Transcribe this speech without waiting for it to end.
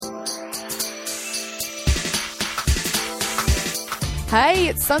Hey,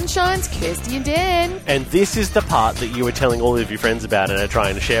 it's Sunshine's Kirsty and Dan. And this is the part that you were telling all of your friends about and are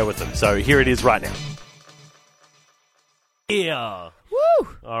trying to share with them. So here it is right now. Yeah. Woo!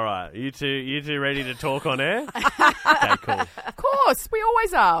 All right. You two ready to talk on air? Okay, cool. Of course, we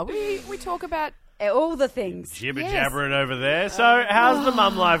always are. We talk about all the things. Jibber-jabbering over there. So how's the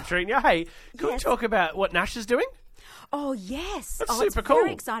mum life treating you? Hey, can we talk about what Nash is doing? Oh, yes. That's super super cool.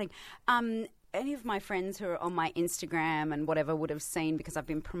 Very exciting. Any of my friends who are on my Instagram and whatever would have seen because I've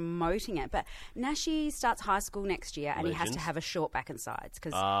been promoting it. But Nashi starts high school next year and he has to have a short back and sides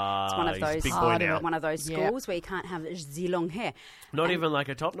because it's one of those big boy now. one of those schools where you can't have the long hair. Not even like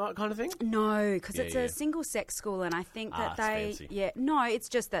a top knot kind of thing? No, because it's a single sex school and I think that fancy. no, it's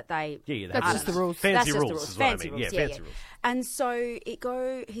just that they that's just the rules. Fancy That's just the rules is fancy what I mean. rules. Yeah, fancy rules. And so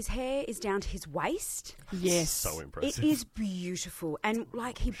his hair is down to his waist. Yes. So impressive. It is beautiful. And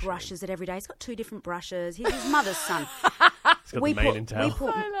like he brushes it every day. He's got 2 different brushes. He's his mother's son. It's got the mane and tail. We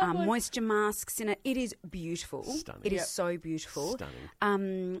put moisture masks in it. It is beautiful. Stunning. It is so beautiful.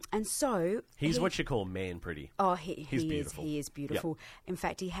 Stunning. And so He's what you call man pretty. Oh, he beautiful. is beautiful. Yep. In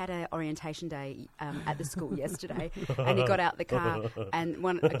fact, he had an orientation day at the school yesterday, and he got out the car and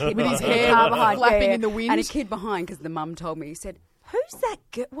a kid With his in the hair car behind, flapping in the wind. and a kid behind because the mum told me. He said, "Who's that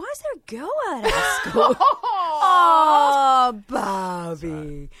girl? Why is there a girl at our school?" Oh,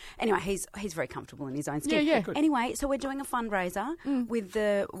 Barbie. Anyway, he's very comfortable in his own skin. Yeah, good. Anyway, so we're doing a fundraiser with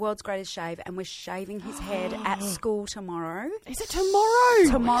the World's Greatest Shave, and we're shaving his head at school tomorrow. Is it tomorrow?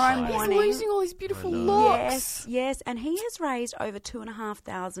 Tomorrow morning. He's losing all his beautiful locks. Yes, and he has raised over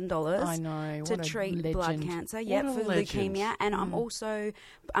 $2,500. I know, to what a treat blood legend. cancer. What Yep, a for legend. leukemia, and I'm also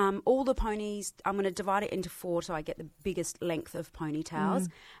all the ponies. I'm going to divide it into 4 so I get the biggest length of ponytails,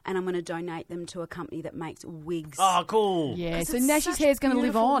 and I'm going to donate them to a company that makes wigs. Oh, cool. Yeah, 'Cause so it's Nash's such hair's going to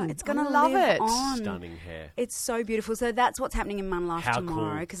live beautiful- on. It's going to love live it. on. Stunning hair. It's so beautiful. So that's what's happening in Mum Life How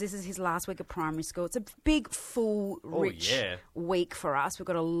tomorrow cool. because this is his last week of primary school. It's a big, full, rich week for us. We've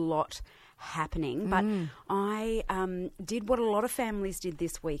got a lot happening. But I did what a lot of families did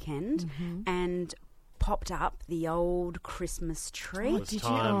this weekend and popped up the old Christmas tree It's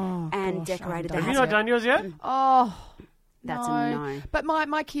time. and decorated Have the you house. not done yours yet? Oh, That's no. a no. But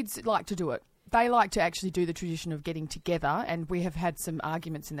my kids like to do it. They like to actually do the tradition of getting together, and we have had some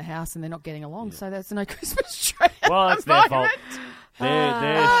arguments in the house, and they're not getting along. So there's no Christmas tree. Well, it's their fault.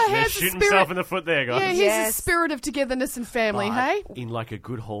 They're here's the shooting spirit. themselves in the foot there, guys. Yeah, here's Yes. the spirit of togetherness and family, But hey? in like a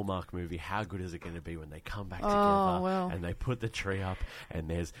good Hallmark movie, how good is it going to be when they come back together well. and they put the tree up and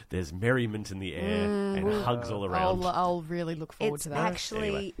there's merriment in the air and hugs all around? I'll really look forward It's to that.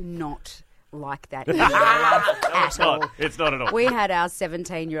 actually not like that in real life at all. It's not at all. We had our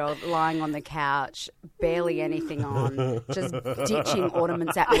 17-year-old lying on the couch, barely anything on, just ditching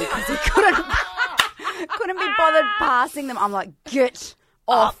ornaments at me because he couldn't be bothered passing them. I'm like, get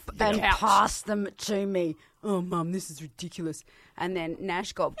off and couch. pass them to me. Oh, Mum, this is ridiculous. And then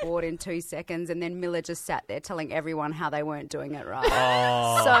Nash got bored in 2 seconds, and then Miller just sat there telling everyone how they weren't doing it right.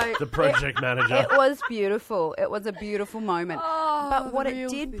 Oh, So the project manager. It was beautiful. It was a beautiful moment. But what the it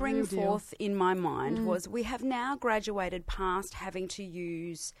did bring real deal. forth in my mind was we have now graduated past having to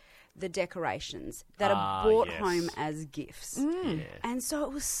use the decorations that are brought yes. home as gifts. Yeah. And so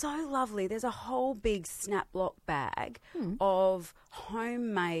it was so lovely. There's a whole big snap block bag of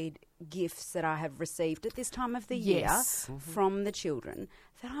homemade gifts that I have received at this time of the year Yes. from the children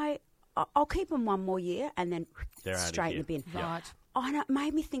that I'll keep them one more year and then They're out of straight in the here. bin. Right. Oh, and it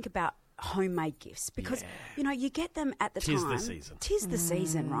made me think about homemade gifts because, you get them at the Tis time. the season. Tis the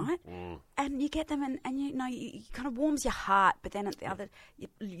season, right? And you get them and you kind of warms your heart, but then at the other,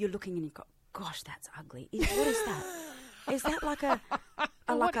 you're looking and you go, gosh, that's ugly. What is that? Is that like a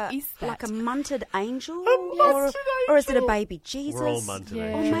What is that? like a munted angel, munted or is it a baby Jesus? We're all munted Yeah.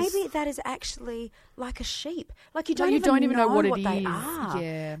 Or angels. maybe that is actually like a sheep. Like you No, don't, even know what it they is. are.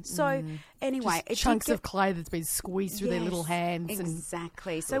 Yeah. So anyway, Just it did chunks get- of clay that's been squeezed through their little Yes, hands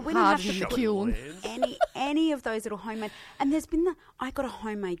exactly. So we and didn't have hardened to in the put kiln. any of those little homemade. And there's been I got a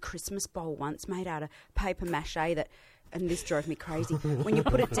homemade Christmas bowl once made out of paper mache that. And this drove me crazy. When you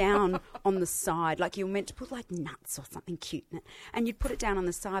put it down on the side, like you were meant to put like nuts or something cute in it, and you'd put it down on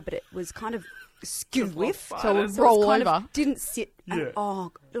the side, but it was kind of skew-whiff. So it would it roll kind of over. didn't sit. Yeah.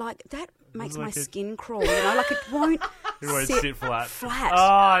 And, like that makes my like a- skin crawl. Like it won't, It won't sit flat. flat.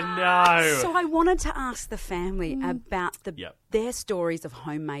 Oh, no. So I wanted to ask the family about Yep. their stories of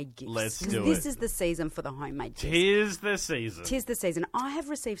homemade gifts. Let's 'Cause do this it. is the season for the homemade gifts. Tis the season. Tis the season. I have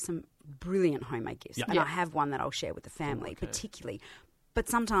received some brilliant homemade gifts, Yep. and Yeah. I have one that I'll share with the family, particularly. But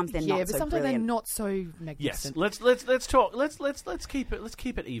sometimes they're Yeah, not but so sometimes brilliant. they're not so Yes, magnificent. let's talk. Let's keep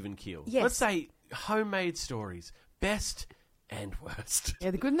it even keel. Yes. Let's say homemade stories, best and worst.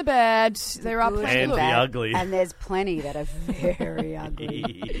 Yeah, the good and the bad. There are Good plenty. And Look, the ugly. And there's plenty that are very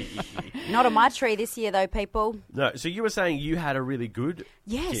ugly. Not on my tree this year, though, people. No, so you were saying you had a really good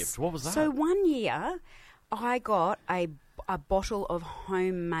Yes. gift. What was that? So one year, I got a bottle of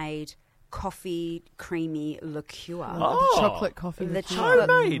homemade coffee creamy liqueur. Oh. the chocolate coffee. The liqueur. chocolate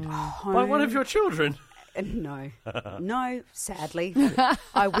Homemade by one of your children. No, sadly.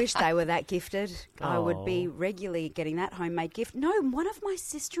 I wish they were that gifted. I would be regularly getting that homemade gift. No, one of my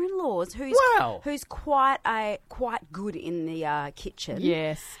sister-in-laws who's quite good in the kitchen.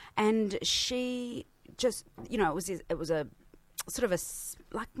 Yes. And she just, it was a sort of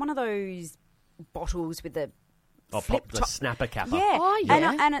like one of those bottles with the flip The top. snapper capper. Yeah. Oh,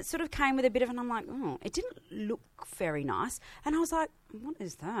 yeah. And it sort of came with a bit of, and I'm like, it didn't look very nice. And I was like, what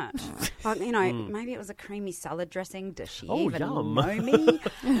is that? Like, maybe it was a creamy salad dressing. Does she even yum. know me?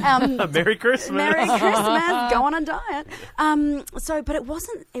 Merry Christmas. Merry Christmas. Go on a diet. But it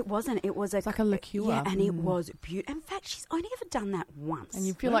wasn't. It was like a liqueur. Yeah, and it was beautiful. In fact, she's only ever done that once. And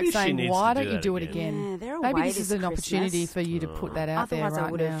you feel Maybe like she saying, needs why to do don't you that do it again. Yeah, again? they're Maybe away this is this an opportunity Christmas. for you to put that out Otherwise, there I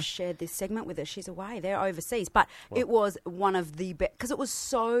right would now. have shared this segment with her. She's away. They're overseas. But it was one of the best because it was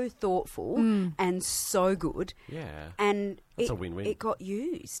so thoughtful and so good. Yeah. And That's a win-win. It got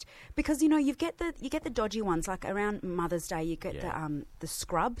used because you get the dodgy ones like around Mother's Day. You get the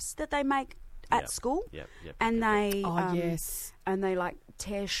scrubs that they make at school, and they yes. and they like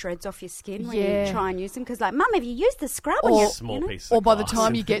tear shreds off your skin when Yeah. you try and use them because like, Mum, have you used the scrub? Or- on your, Small piece. Or of by the glass.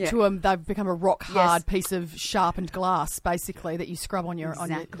 time you get Yeah. to them, they've become a rock hard Yes. piece of sharpened glass, basically, that you scrub on your.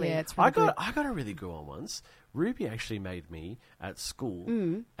 Exactly. Yeah, it's really good. I got a really good one once. Ruby actually made me at school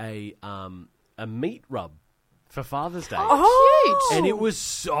a meat rub for Father's Day. Oh, cute. And it was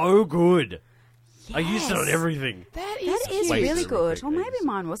so good. I used it on everything. That That is Wait, really to good. repeat Well, maybe these.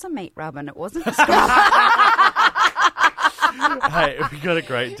 mine was a meat rub and it wasn't a scrub. Hey, we got a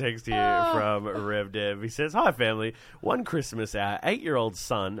great text here from Rev Dev. He says, "Hi family. One Christmas, our 8-year-old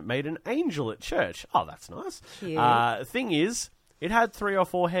son made an angel at church. Oh, that's nice. Cute. Thing is, it had 3 or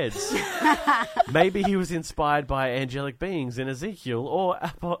 4 heads. Maybe he was inspired by angelic beings in Ezekiel or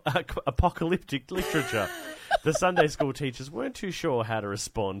apocalyptic literature. The Sunday school teachers weren't too sure how to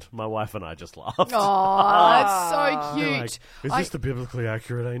respond. My wife and I just laughed. Oh, that's so They're cute. like, is this the biblically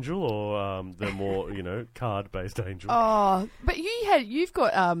accurate angel or the more, card-based angel? Oh, but you've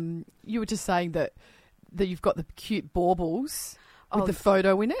got you were just saying that you've got the cute baubles with the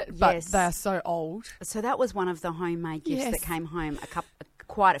photo in it, but yes. they're so old. So that was one of the homemade gifts Yes. that came home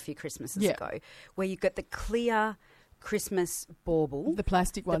quite a few Christmases Yeah. ago, where you got the clear Christmas bauble, The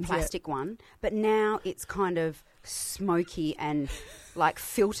plastic ones, the plastic one, but now it's kind of smoky and like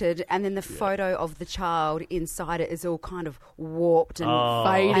filtered, and then the photo of the child inside it is all kind of warped and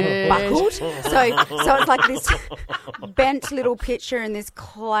Faded. and buckled. So it's like this bent little picture and this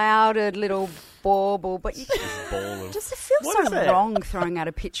clouded little bauble, but you Ball of- just it feels What is so that? wrong throwing out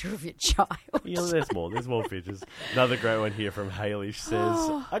a picture of your child. Yeah, there's more pictures. Another great one here from Haley. She says,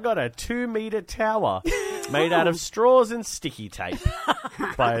 I got a 2-meter tower made out of straws and sticky tape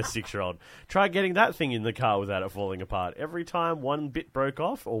by a 6-year-old. Try getting that thing in the car without it falling apart. Every time one bit broke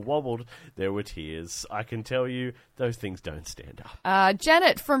off or wobbled, there were tears. I can tell you, those things don't stand up.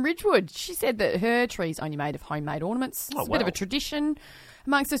 Janet from Ridgewood, she said that her tree's only made of homemade ornaments. It's a bit of a tradition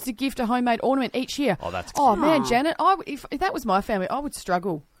amongst us to gift a homemade ornament each year. Oh, that's Oh, man, Janet, if that was my family, I would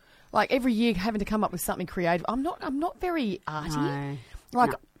struggle. Like every year having to come up with something creative. I'm not very arty. No.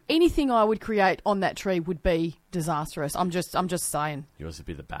 Like No. anything I would create on that tree would be disastrous. I'm just saying. Yours would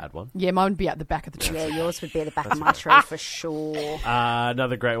be the bad one. Yeah, mine would be at the back of the tree. Yeah, yours would be at the back of my tree for sure.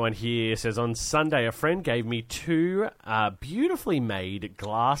 Another great one here says, on Sunday, a friend gave me 2 beautifully made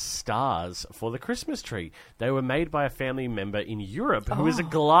glass stars for the Christmas tree. They were made by a family member in Europe who is a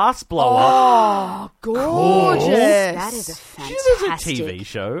glass blower. Oh, gorgeous. That is a Do you know fantastic. there's a TV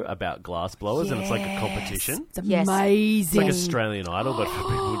show about glass blowers and it's like a competition? It's Yes. It's amazing. like Australian Idol, but for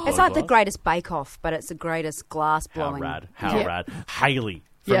people who It's blow like the glass. greatest bake-off, but it's the greatest glass How blowing. rad. How Yeah. rad. Haley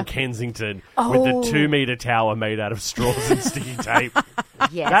from Yeah. Kensington Oh. with the 2-meter tower made out of straws and sticky tape.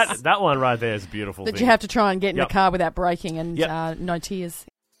 Yes. That one right there is a beautiful That thing. you have to try and get in Yep. the car without braking and Yep. no tears.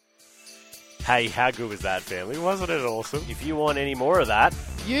 Hey, how good was that, family? Wasn't it awesome? If you want any more of that,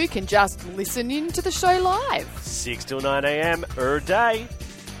 You can just listen in to the show live. 6 till 9 a.m. day.